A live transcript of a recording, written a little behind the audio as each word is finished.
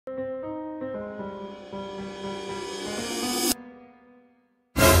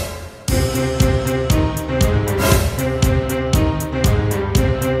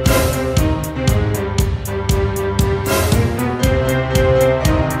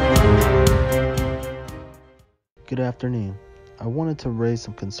afternoon. I wanted to raise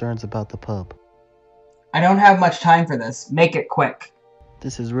some concerns about the pub. I don't have much time for this. Make it quick.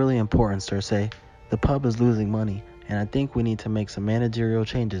 This is really important, Cersei. The pub is losing money, and I think we need to make some managerial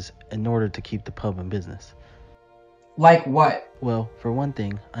changes in order to keep the pub in business. Like what? Well, for one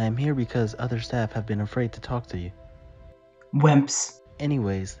thing, I am here because other staff have been afraid to talk to you. Wimps.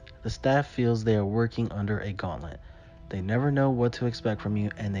 Anyways, the staff feels they are working under a gauntlet. They never know what to expect from you,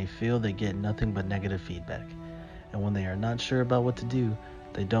 and they feel they get nothing but negative feedback. And when they are not sure about what to do,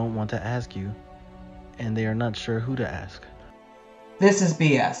 they don't want to ask you, and they are not sure who to ask. This is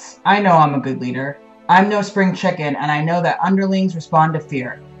BS. I know I'm a good leader. I'm no spring chicken, and I know that underlings respond to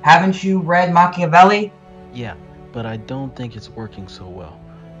fear. Haven't you read Machiavelli? Yeah, but I don't think it's working so well.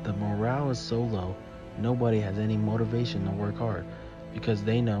 The morale is so low, nobody has any motivation to work hard, because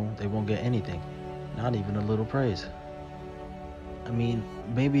they know they won't get anything, not even a little praise. I mean,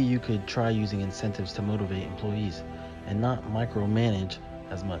 maybe you could try using incentives to motivate employees, and not micromanage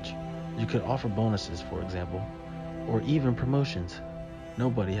as much. You could offer bonuses, for example, or even promotions.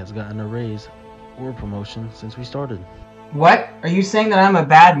 Nobody has gotten a raise or promotion since we started. What? Are you saying that I'm a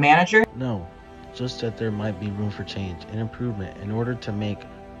bad manager? No, just that there might be room for change and improvement in order to make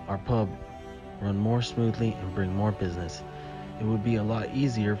our pub run more smoothly and bring more business. It would be a lot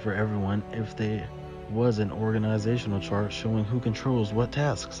easier for everyone if there was an organizational chart showing who controls what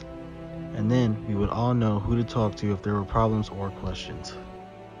tasks. And then we would all know who to talk to if there were problems or questions.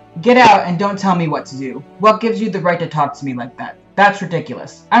 Get out and don't tell me what to do. What gives you the right to talk to me like that? That's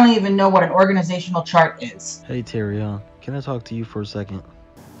ridiculous. I don't even know what an organizational chart is. Hey Tyrion, can I talk to you for a second?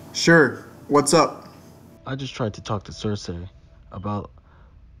 Sure. What's up? I just tried to talk to Cersei about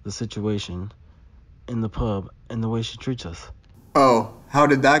the situation in the pub and the way she treats us. Oh, how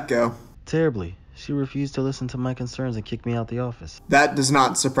did that go? Terribly. She refused to listen to my concerns and kicked me out the office. That does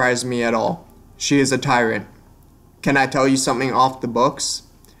not surprise me at all. She is a tyrant. Can I tell you something off the books?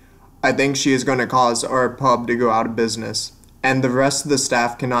 I think she is going to cause our pub to go out of business, and the rest of the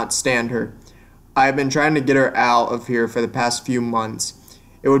staff cannot stand her. I have been trying to get her out of here for the past few months.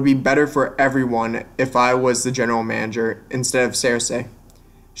 It would be better for everyone if I was the general manager instead of Cersei.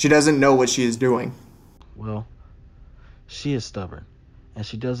 She doesn't know what she is doing. Well, she is stubborn, and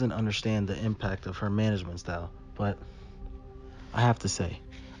she doesn't understand the impact of her management style, but I have to say,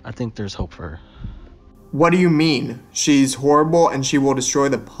 I think there's hope for her. What do you mean? She's horrible and she will destroy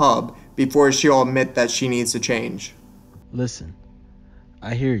the pub before she'll admit that she needs to change. Listen,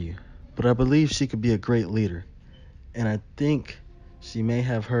 I hear you, but I believe she could be a great leader, and I think she may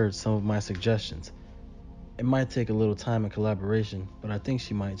have heard some of my suggestions. It might take a little time and collaboration, but I think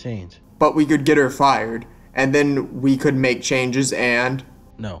she might change. But we could get her fired, and then we could make changes and...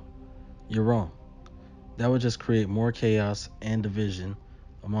 No, you're wrong. That would just create more chaos and division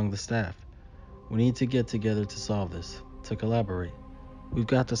among the staff. We need to get together to solve this, to collaborate. We've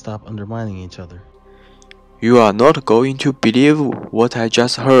got to stop undermining each other. You are not going to believe what I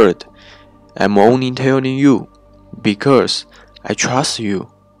just heard. I'm only telling you because I trust you.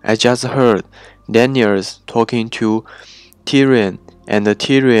 I just heard Daenerys talking to Tyrion, and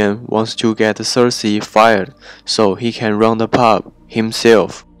Tyrion wants to get Cersei fired so he can run the pub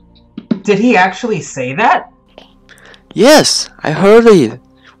himself. Did he actually say that? Yes, I heard it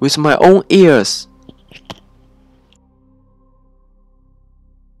with my own ears.